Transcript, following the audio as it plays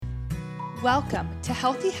Welcome to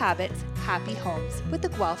Healthy Habits, Happy Homes with the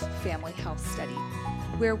Guelph Family Health Study,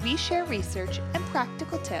 where we share research and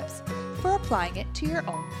practical tips for applying it to your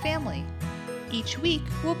own family. Each week,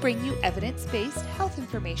 we'll bring you evidence-based health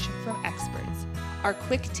information from experts. Our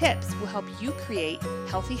quick tips will help you create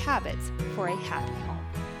healthy habits for a happy home.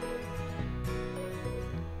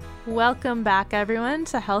 Welcome back, everyone,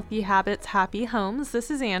 to Healthy Habits, Happy Homes. This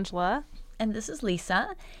is Angela. And this is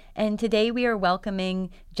Lisa. And today we are welcoming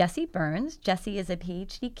Jessie Burns. Jessie is a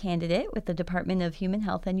PhD candidate with the Department of Human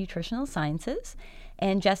Health and Nutritional Sciences.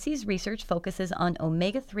 And Jessie's research focuses on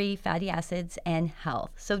omega-3 fatty acids and health.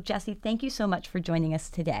 So Jessie, thank you so much for joining us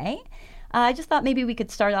today. I just thought maybe we could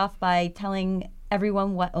start off by telling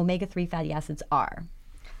everyone what omega-3 fatty acids are.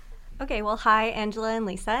 Okay, well, hi, Angela and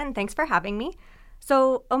Lisa, and thanks for having me.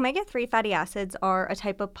 So omega-3 fatty acids are a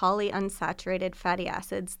type of polyunsaturated fatty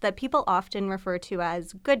acids that people often refer to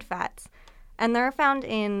as good fats. And they're found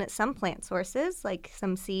in some plant sources, like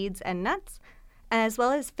some seeds and nuts, as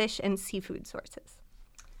well as fish and seafood sources.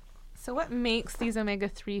 So what makes these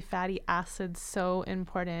omega-3 fatty acids so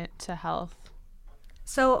important to health?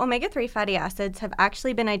 So omega-3 fatty acids have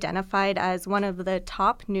actually been identified as one of the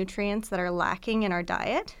top nutrients that are lacking in our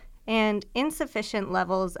diet. And insufficient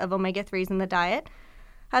levels of omega-3s in the diet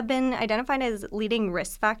have been identified as leading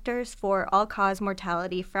risk factors for all-cause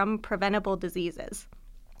mortality from preventable diseases.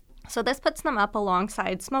 So this puts them up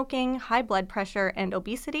alongside smoking, high blood pressure, and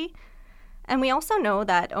obesity. And we also know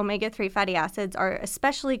that omega-3 fatty acids are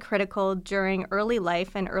especially critical during early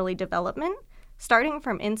life and early development, starting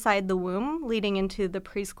from inside the womb, leading into the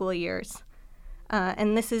preschool years.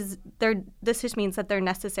 And this just means that they're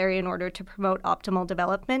necessary in order to promote optimal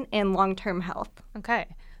development and long-term health. Okay,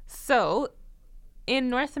 so in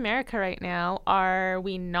North America right now, are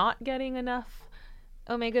we not getting enough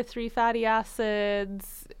omega-3 fatty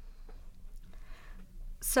acids?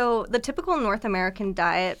 So the typical North American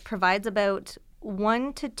diet provides about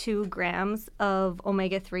 1 to 2 grams of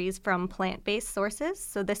omega-3s from plant-based sources.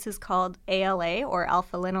 So this is called ALA, or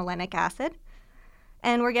alpha-linolenic acid.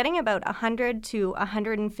 And we're getting about 100 to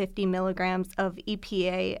 150 milligrams of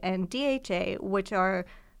EPA and DHA, which are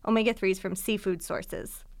omega-3s from seafood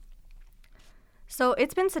sources. So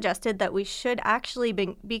it's been suggested that we should actually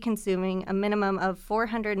be consuming a minimum of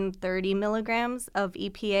 430 milligrams of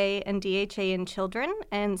EPA and DHA in children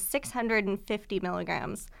and 650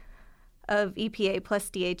 milligrams of EPA plus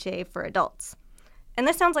DHA for adults. And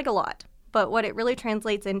this sounds like a lot, but what it really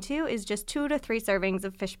translates into is just 2 to 3 servings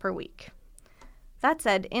of fish per week. That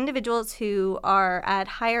said, individuals who are at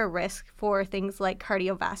higher risk for things like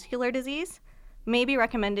cardiovascular disease may be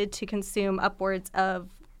recommended to consume upwards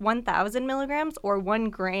of 1,000 milligrams or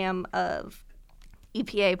 1 gram of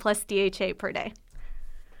EPA plus DHA per day.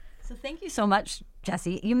 So thank you so much,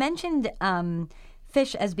 Jessie. You mentioned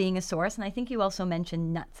fish as being a source, and I think you also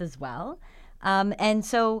mentioned nuts as well. And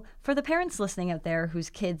so for the parents listening out there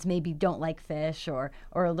whose kids maybe don't like fish or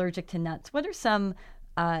allergic to nuts, what are some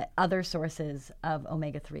other sources of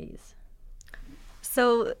omega-3s?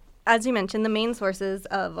 So, as you mentioned, the main sources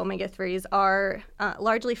of omega-3s are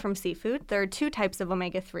largely from seafood. There are 2 types of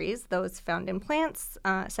omega-3s, those found in plants,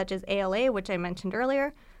 such as ALA, which I mentioned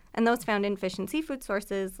earlier, and those found in fish and seafood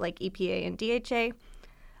sources like EPA and DHA.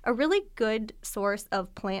 A really good source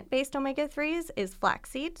of plant-based omega-3s is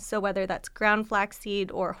flaxseed, so whether that's ground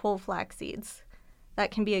flaxseed or whole flax seeds,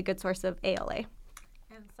 that can be a good source of ALA.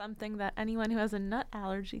 And something that anyone who has a nut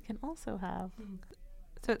allergy can also have.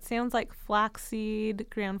 So it sounds like flaxseed,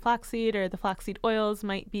 ground flaxseed, or the flaxseed oils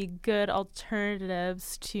might be good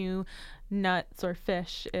alternatives to nuts or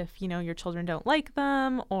fish if, your children don't like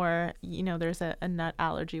them or, there's a nut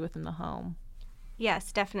allergy within the home.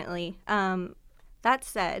 Yes, definitely. That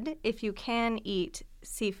said, if you can eat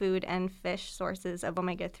seafood and fish sources of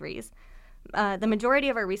omega-3s, the majority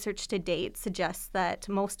of our research to date suggests that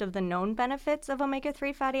most of the known benefits of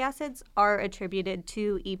omega-3 fatty acids are attributed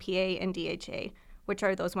to EPA and DHA, which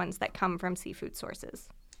are those ones that come from seafood sources.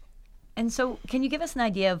 And so can you give us an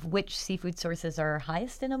idea of which seafood sources are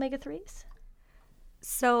highest in omega-3s?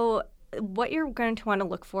 So what you're going to want to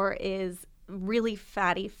look for is really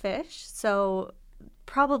fatty fish. So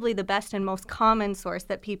probably the best and most common source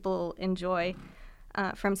that people enjoy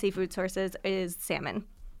from seafood sources is salmon.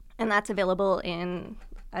 And that's available in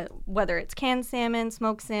whether it's canned salmon,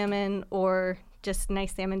 smoked salmon, or just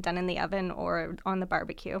nice salmon done in the oven or on the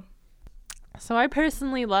barbecue. So I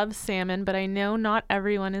personally love salmon, but I know not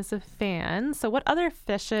everyone is a fan. So what other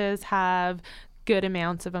fishes have good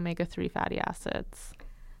amounts of omega-3 fatty acids?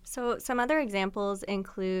 So some other examples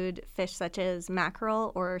include fish such as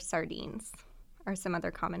mackerel or sardines are some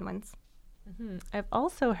other common ones. Mm-hmm. I've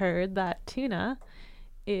also heard that tuna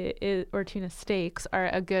or tuna steaks are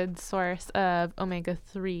a good source of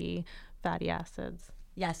omega-3 fatty acids.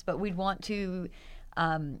 Yes, but we'd want to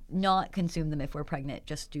not consume them if we're pregnant,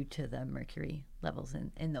 just due to the mercury levels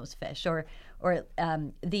in those fish. Or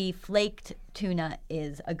the flaked tuna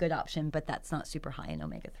is a good option, but that's not super high in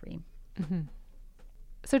omega-3. Mm-hmm.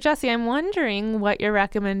 So, Jessie, I'm wondering what your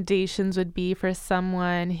recommendations would be for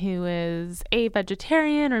someone who is A,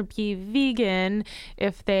 vegetarian, or B, vegan,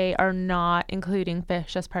 if they are not including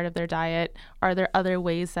fish as part of their diet. Are there other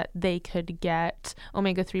ways that they could get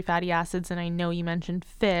omega-3 fatty acids? And I know you mentioned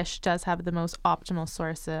fish does have the most optimal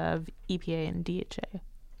source of EPA and DHA.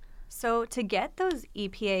 So to get those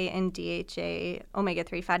EPA and DHA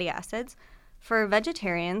omega-3 fatty acids, for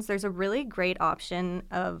vegetarians, there's a really great option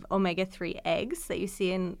of omega-3 eggs that you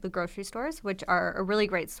see in the grocery stores, which are a really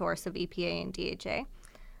great source of EPA and DHA.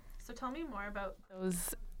 So tell me more about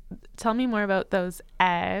those. Tell me more about those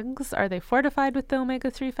eggs. Are they fortified with the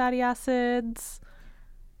omega-3 fatty acids?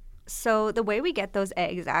 So the way we get those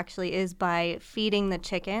eggs actually is by feeding the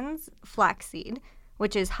chickens flaxseed,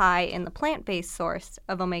 which is high in the plant-based source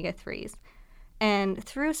of omega-3s. And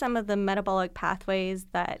through some of the metabolic pathways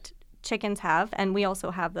that chickens have, and we also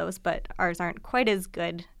have those, but ours aren't quite as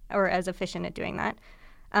good or as efficient at doing that.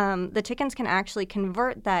 The chickens can actually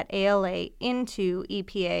convert that ALA into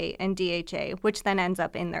EPA and DHA, which then ends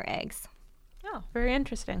up in their eggs. Oh, very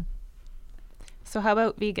interesting. So how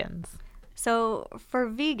about vegans? So for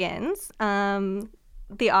vegans,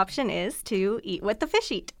 the option is to eat what the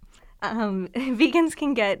fish eat. Vegans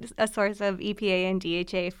can get a source of EPA and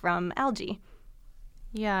DHA from algae.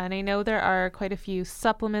 Yeah, and I know there are quite a few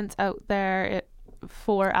supplements out there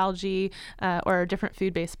for algae or different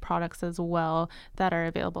food-based products as well that are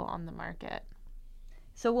available on the market.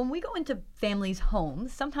 So when we go into families'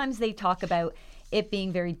 homes, sometimes they talk about it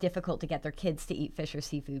being very difficult to get their kids to eat fish or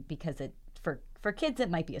seafood because for kids it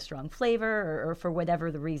might be a strong flavor or for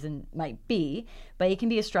whatever the reason might be, but it can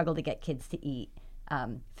be a struggle to get kids to eat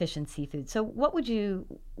fish and seafood. So what would you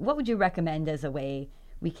recommend as a way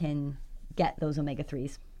we can get those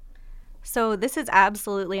omega-3s? So this is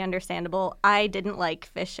absolutely understandable. I didn't like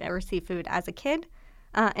fish or seafood as a kid.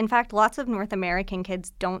 In fact, lots of North American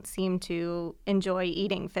kids don't seem to enjoy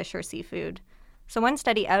eating fish or seafood. So one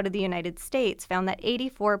study out of the United States found that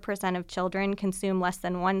 84% of children consume less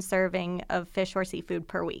than one serving of fish or seafood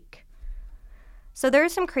per week. So there are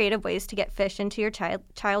some creative ways to get fish into your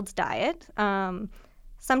child's diet.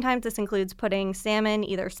 Sometimes this includes putting salmon,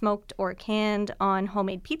 either smoked or canned, on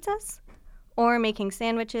homemade pizzas, or making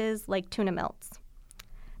sandwiches like tuna melts.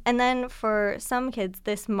 And then for some kids,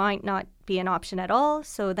 this might not be an option at all,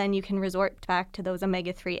 so then you can resort back to those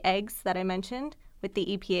omega-3 eggs that I mentioned with the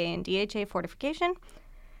EPA and DHA fortification.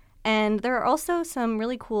 And there are also some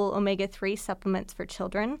really cool omega-3 supplements for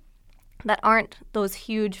children that aren't those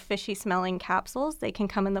huge fishy-smelling capsules. They can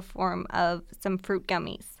come in the form of some fruit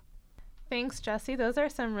gummies. Thanks, Jessie. Those are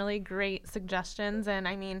some really great suggestions. And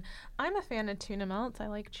I mean, I'm a fan of tuna melts. I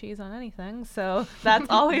like cheese on anything. So that's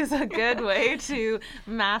always a good way to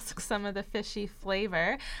mask some of the fishy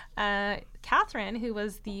flavor. Catherine, who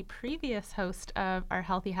was the previous host of our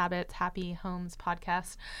Healthy Habits, Happy Homes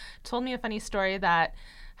podcast, told me a funny story that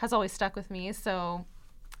has always stuck with me. So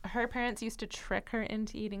her parents used to trick her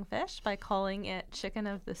into eating fish by calling it chicken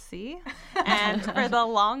of the sea. And for the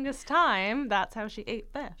longest time, that's how she ate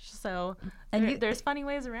fish. So there's funny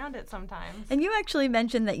ways around it sometimes. And you actually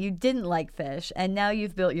mentioned that you didn't like fish, and now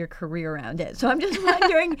you've built your career around it. So I'm just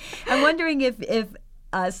wondering if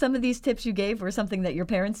some of these tips you gave were something that your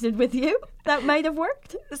parents did with you that might have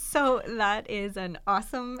worked. So that is an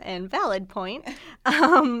awesome and valid point.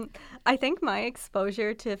 I think my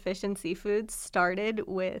exposure to fish and seafood started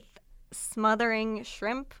with smothering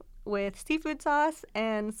shrimp with seafood sauce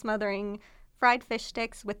and smothering fried fish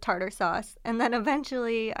sticks with tartar sauce. And then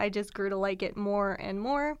eventually I just grew to like it more and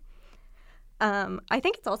more. I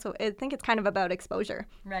think it's kind of about exposure.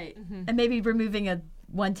 Right. Mm-hmm. And maybe removing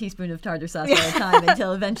 1 teaspoon of tartar sauce at a time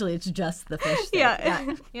until eventually it's just the fish stick.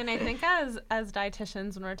 Yeah. And I think as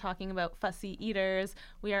dietitians, when we're talking about fussy eaters,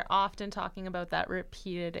 we are often talking about that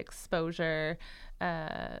repeated exposure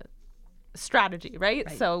strategy,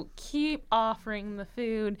 right? So keep offering the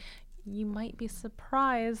food. You might be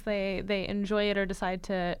surprised they enjoy it or decide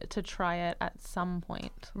to try it at some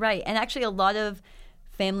point. Right. And actually a lot of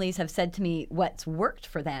families have said to me what's worked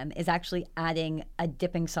for them is actually adding a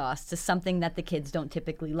dipping sauce to something that the kids don't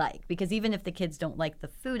typically like. Because even if the kids don't like the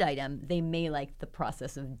food item, they may like the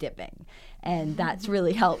process of dipping. And that's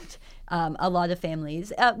really helped a lot of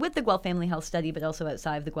families with the Guelph Family Health Study, but also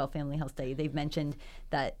outside of the Guelph Family Health Study. They've mentioned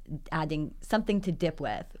that adding something to dip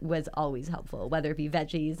with was always helpful, whether it be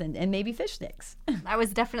veggies and maybe fish sticks. That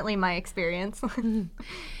was definitely my experience.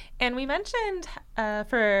 And we mentioned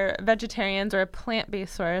for vegetarians or a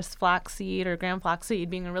plant-based source, flaxseed or ground flaxseed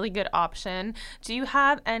being a really good option. Do you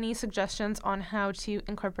have any suggestions on how to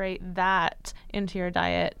incorporate that into your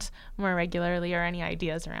diet more regularly, or any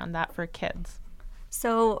ideas around that for kids?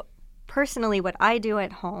 So personally, what I do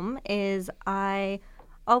at home is I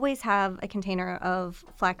always have a container of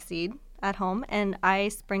flaxseed at home, and I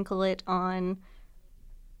sprinkle it on,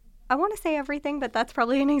 I want to say everything, but that's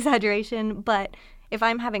probably an exaggeration, but if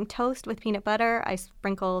I'm having toast with peanut butter, I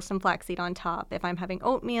sprinkle some flaxseed on top. If I'm having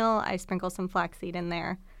oatmeal, I sprinkle some flaxseed in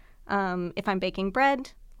there. If I'm baking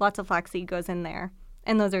bread, lots of flaxseed goes in there.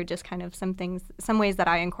 And those are just kind of some ways that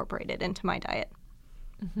I incorporated into my diet.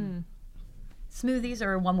 Mm-hmm. Smoothies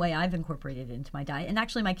are one way I've incorporated into my diet, and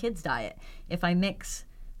actually my kids' diet. If I mix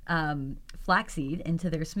flaxseed into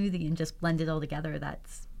their smoothie and just blend it all together,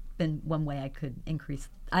 that's been one way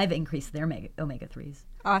I've increased their omega-3s.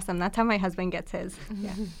 Awesome. That's how my husband gets his.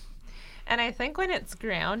 Yeah. And I think when it's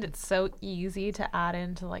ground, it's so easy to add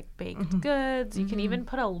into like baked goods. You can even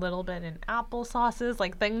put a little bit in apple sauces,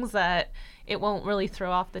 like things that it won't really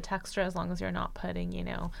throw off the texture as long as you're not putting,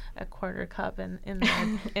 a quarter cup in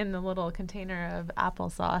the little container of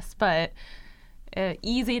applesauce. But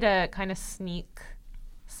easy to kind of sneak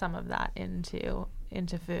some of that into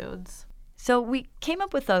foods. So we came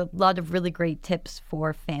up with a lot of really great tips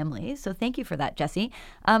for families. So thank you for that, Jessie.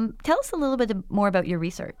 Tell us a little bit more about your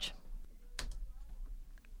research.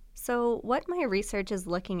 So what my research is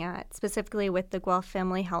looking at, specifically with the Guelph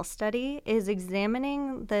Family Health Study, is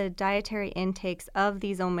examining the dietary intakes of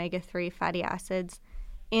these omega-3 fatty acids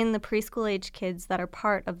in the preschool-age kids that are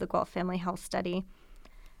part of the Guelph Family Health Study,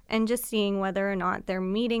 and just seeing whether or not they're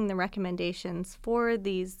meeting the recommendations for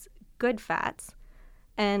these good fats.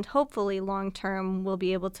 And hopefully long-term, we'll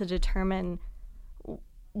be able to determine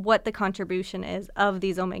what the contribution is of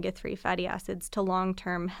these omega-3 fatty acids to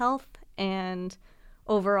long-term health and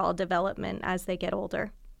overall development as they get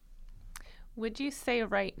older. Would you say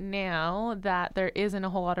right now that there isn't a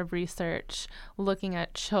whole lot of research looking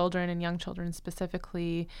at children and young children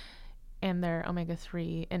specifically and their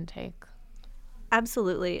omega-3 intake?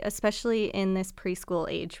 Absolutely, especially in this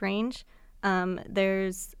preschool age range.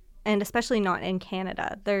 And especially not in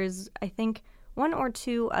Canada. There's, I think, 1 or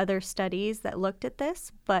 2 other studies that looked at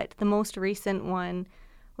this, but the most recent one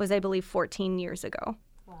was, I believe, 14 years ago.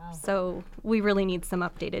 Wow. So we really need some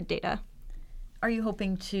updated data. Are you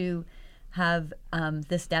hoping to have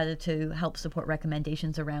this data to help support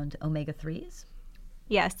recommendations around omega-3s?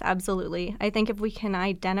 Yes, absolutely. I think if we can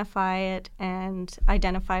identify it and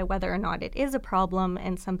identify whether or not it is a problem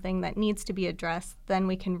and something that needs to be addressed, then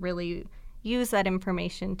we can really use that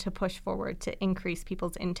information to push forward to increase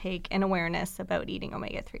people's intake and awareness about eating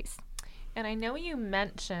omega-3s. And I know you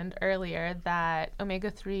mentioned earlier that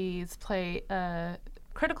omega-3s play a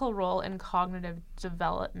critical role in cognitive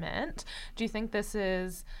development. Do you think this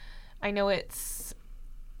is, I know it's,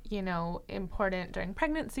 important during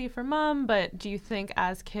pregnancy for mom, but do you think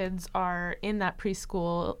as kids are in that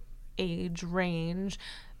preschool age range,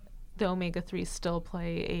 the omega-3s still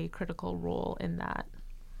play a critical role in that?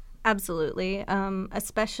 Absolutely,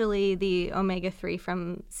 especially the omega-3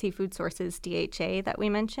 from seafood sources, DHA, that we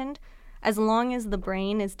mentioned. As long as the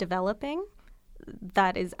brain is developing,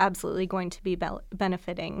 that is absolutely going to be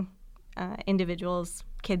benefiting individuals,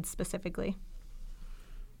 kids specifically.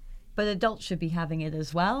 But adults should be having it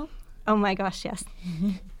as well? Oh my gosh, yes.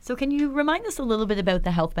 So can you remind us a little bit about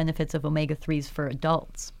the health benefits of omega-3s for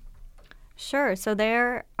adults? Sure. So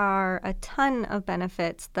there are a ton of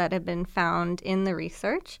benefits that have been found in the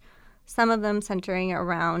research, some of them centering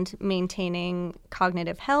around maintaining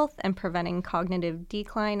cognitive health and preventing cognitive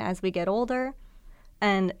decline as we get older,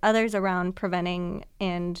 and others around preventing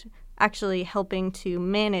and actually helping to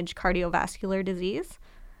manage cardiovascular disease.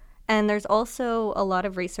 And there's also a lot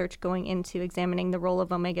of research going into examining the role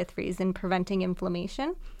of omega-3s in preventing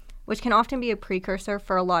inflammation, which can often be a precursor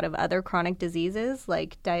for a lot of other chronic diseases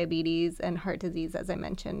like diabetes and heart disease, as I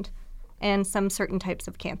mentioned, and some certain types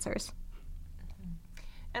of cancers.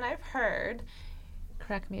 And I've heard,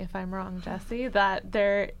 correct me if I'm wrong, Jessie, that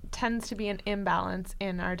there tends to be an imbalance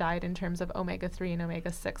in our diet in terms of omega-3 and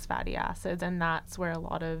omega-6 fatty acids, and that's where a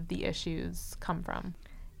lot of the issues come from.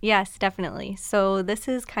 Yes, definitely. So this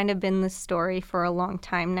has kind of been the story for a long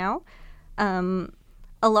time now.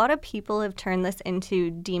 A lot of people have turned this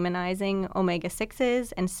into demonizing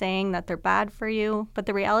omega-6s and saying that they're bad for you. But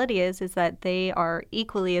the reality is that they are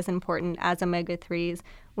equally as important as omega-3s.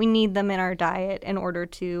 We need them in our diet in order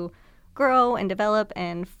to grow and develop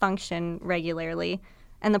and function regularly.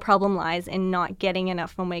 And the problem lies in not getting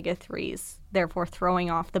enough omega-3s, therefore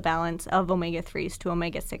throwing off the balance of omega-3s to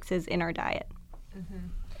omega-6s in our diet. Mm-hmm.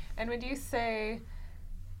 And would you say,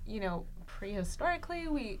 prehistorically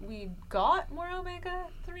we got more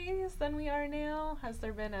omega-3s than we are now? Has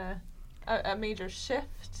there been a major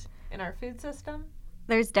shift in our food system?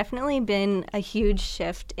 There's definitely been a huge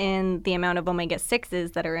shift in the amount of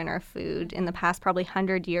omega-6s that are in our food in the past probably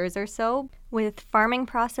 100 years or so, with farming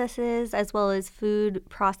processes as well as food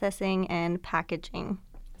processing and packaging.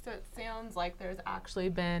 So it sounds like there's actually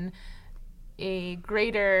been a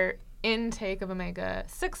greater intake of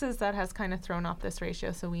omega-6s that has kind of thrown off this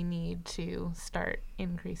ratio, so we need to start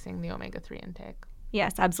increasing the omega-3 intake.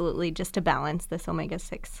 Yes, absolutely, just to balance this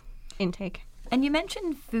omega-6 intake. And you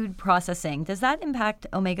mentioned food processing. Does that impact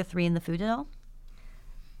omega-3 in the food at all?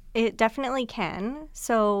 It definitely can.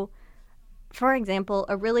 So, for example,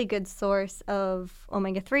 a really good source of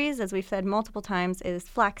omega-3s, as we've said multiple times, is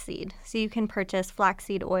flaxseed. So you can purchase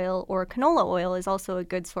flaxseed oil, or canola oil is also a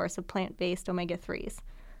good source of plant-based omega-3s.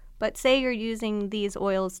 But say you're using these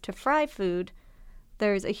oils to fry food,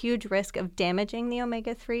 there's a huge risk of damaging the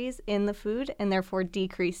omega-3s in the food and therefore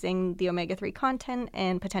decreasing the omega-3 content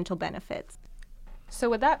and potential benefits.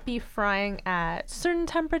 So would that be frying at certain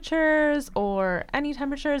temperatures or any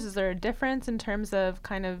temperatures? Is there a difference in terms of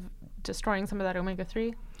kind of destroying some of that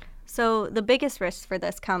omega-3? So the biggest risk for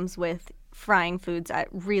this comes with frying foods at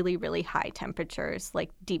really, really high temperatures,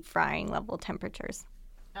 like deep frying level temperatures.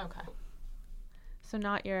 Okay. So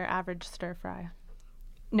not your average stir fry.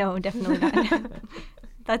 No, definitely not.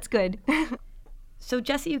 That's good. So,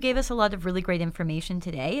 Jessie, you gave us a lot of really great information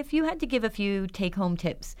today. If you had to give a few take-home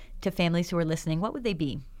tips to families who are listening, what would they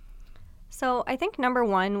be? So I think number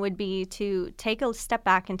one would be to take a step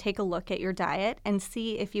back and take a look at your diet and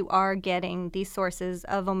see if you are getting these sources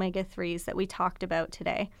of omega-3s that we talked about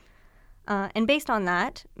today. And based on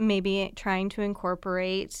that, maybe trying to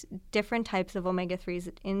incorporate different types of omega-3s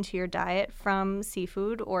into your diet from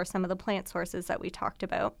seafood or some of the plant sources that we talked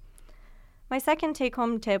about. My second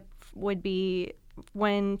take-home tip would be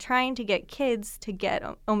when trying to get kids to get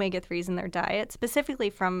omega-3s in their diet, specifically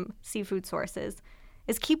from seafood sources,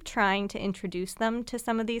 is keep trying to introduce them to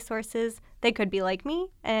some of these sources. They could be like me,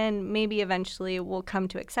 and maybe eventually we'll come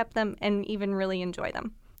to accept them and even really enjoy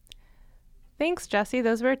them. Thanks, Jessie.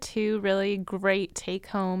 Those were two really great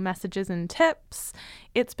take-home messages and tips.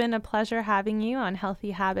 It's been a pleasure having you on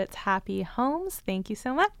Healthy Habits, Happy Homes. Thank you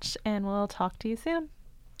so much, and we'll talk to you soon.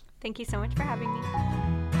 Thank you so much for having me.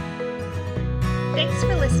 Thanks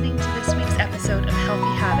for listening to this week's episode of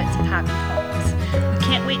Healthy Habits, Happy Homes. We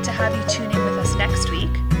can't wait to have you tune in with us next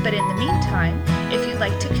week, but in the meantime, if you'd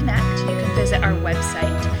like to connect, you can visit our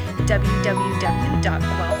website,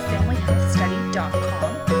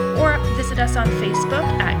 www.guelphfamilyhealthstudy.com, or visit us on Facebook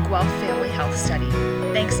at Guelph Family Health Study.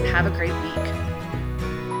 Thanks and have a great week.